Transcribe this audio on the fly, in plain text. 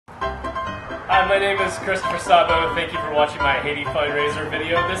Hi, my name is Christopher Sabo. Thank you for watching my Haiti Fundraiser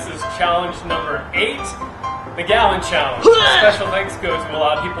video. This is challenge number 8, the Gallon Challenge. Special thanks go to a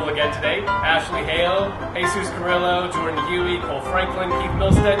lot of people again today. Ashley Hale, Jesus Carrillo, Jordan Huey, Cole Franklin, Keith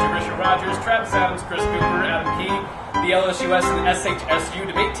Milstead, Jarisha Rogers, Travis Adams, Chris Cooper, Adam Key, the LSUS and SHSU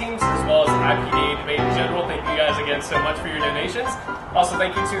debate teams, as well as the IPDA debate in general. Thank you guys again so much for your donations. Also,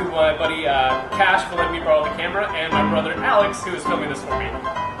 thank you to my buddy Cash for letting me borrow the camera, and my brother Alex, who is filming this for me.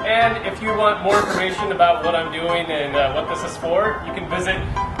 And if you want more information about what I'm doing and what this is for, you can visit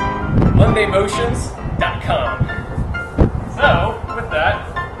mondaymotions.com. So, with that,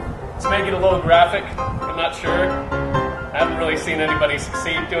 let's make it a little graphic. I'm not sure. I haven't really seen anybody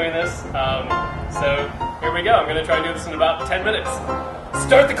succeed doing this. So, here we go. I'm going to try and do this in about 10 minutes.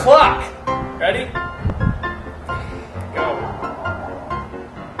 Start the clock! Ready? Go.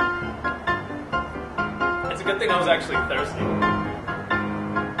 It's a good thing I was actually thirsty.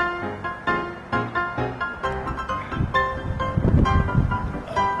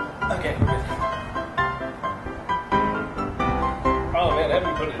 Okay, we're good. Oh man, I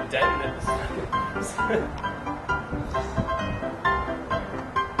haven't put a dent in this.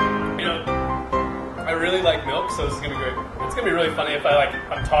 You know, I really like milk, so this is gonna be great. It's gonna be really funny if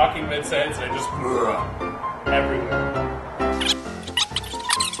I'm talking mid-sentence and I just everywhere.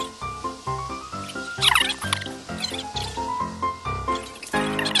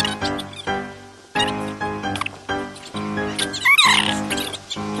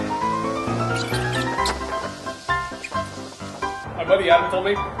 My buddy Adam told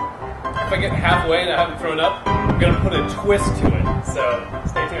me if I get halfway and I haven't thrown up, I'm gonna put a twist to it. So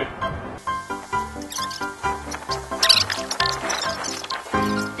stay tuned.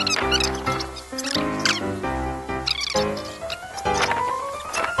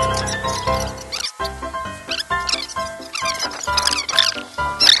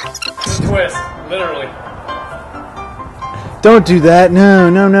 Twist, literally. Don't do that. No,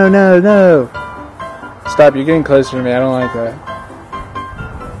 no, no, no, no. Stop, you're getting closer to me. I don't like that.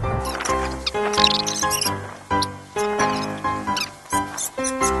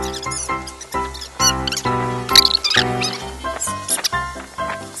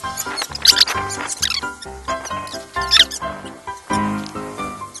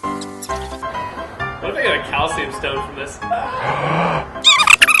 What if I get a calcium stone from this?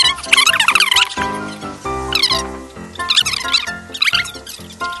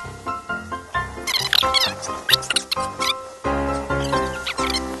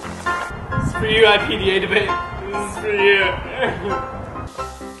 This is for you, IPDA debate. This is for you.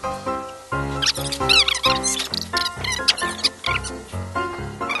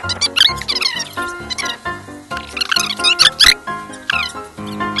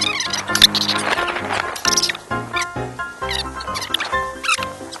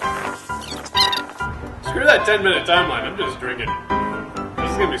 Screw that 10-minute timeline, I'm just drinking.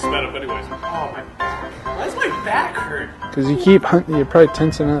 This is gonna be sped up anyways. Oh, my back. Why does my back hurt? Because you keep hunting, you're probably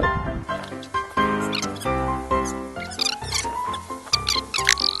tensing up.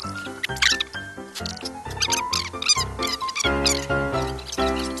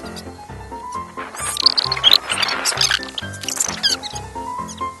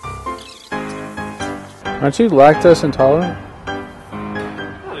 Aren't you lactose intolerant?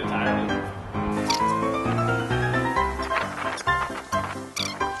 Not entirely.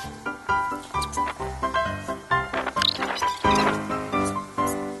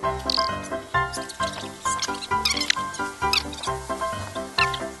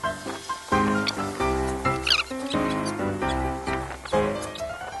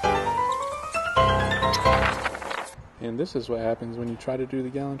 And this is what happens when you try to do the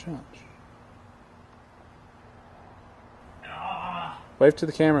Gallon Challenge. Wave to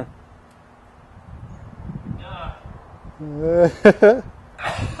the camera.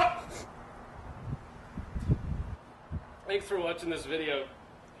 Thanks for watching this video,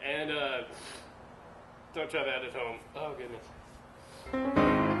 and don't try that at home. Oh goodness.